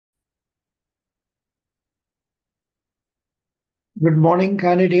Good morning,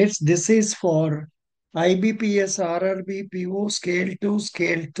 candidates. This is for IBPS RRB PO Scale 2,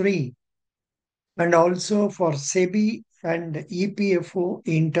 Scale 3, and also for SEBI and EPFO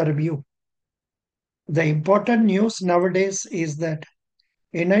interview. The important news nowadays is that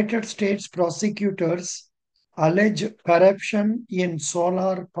United States prosecutors allege corruption in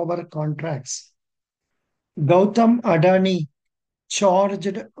solar power contracts. Gautam Adani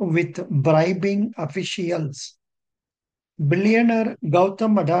charged with bribing officials. Billionaire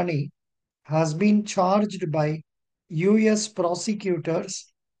Gautam Adani has been charged by US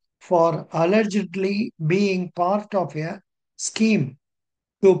prosecutors for allegedly being part of a scheme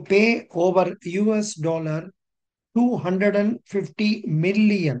to pay over US dollar 250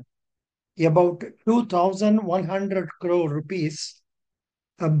 million, about 2,100 crore rupees,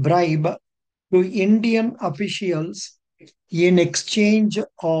 a bribe to Indian officials in exchange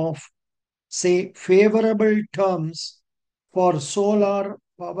of, say, favorable terms for solar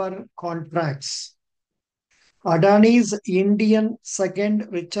power contracts. Adani's Indian second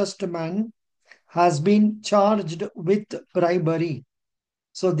richest man has been charged with bribery.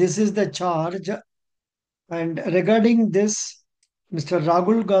 So this is the charge. And regarding this, Mr.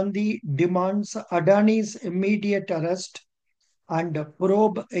 Rahul Gandhi demands Adani's immediate arrest and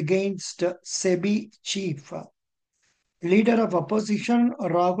probe against SEBI chief. Leader of opposition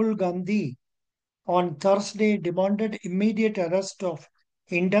Rahul Gandhi on Thursday demanded immediate arrest of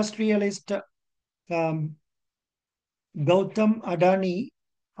industrialist um, Gautam Adani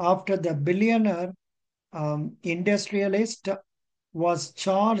after the billionaire industrialist was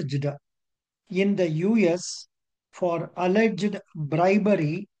charged in the US for alleged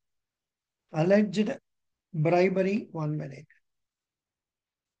bribery. 1 minute.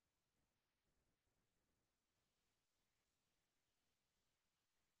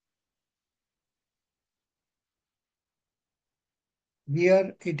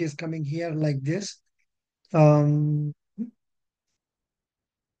 Here it is coming here like this. Um,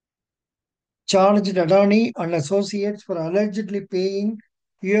 Charged Adani and associates for allegedly paying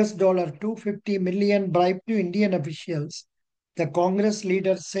US dollar 250 million bribe to Indian officials. The Congress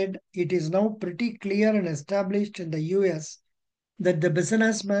leader said it is now pretty clear and established in the US that the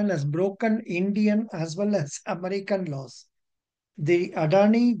businessman has broken Indian as well as American laws. The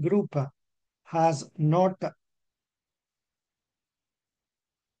Adani Group has not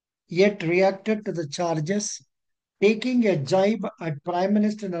yet reacted to the charges, taking a jibe at Prime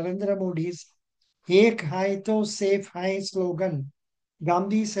Minister Narendra Modi's Ek Hai To Safe Hai slogan.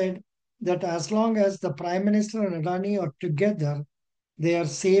 Gandhi said that as long as the Prime Minister and Adani are together, they are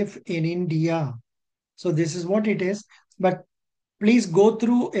safe in India. So this is what it is. But please go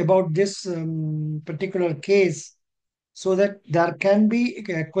through about this particular case so that there can be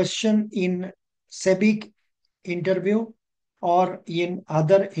a question in SEBI interview or in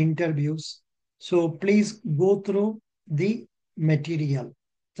other interviews. So please go through the material.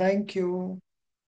 Thank you.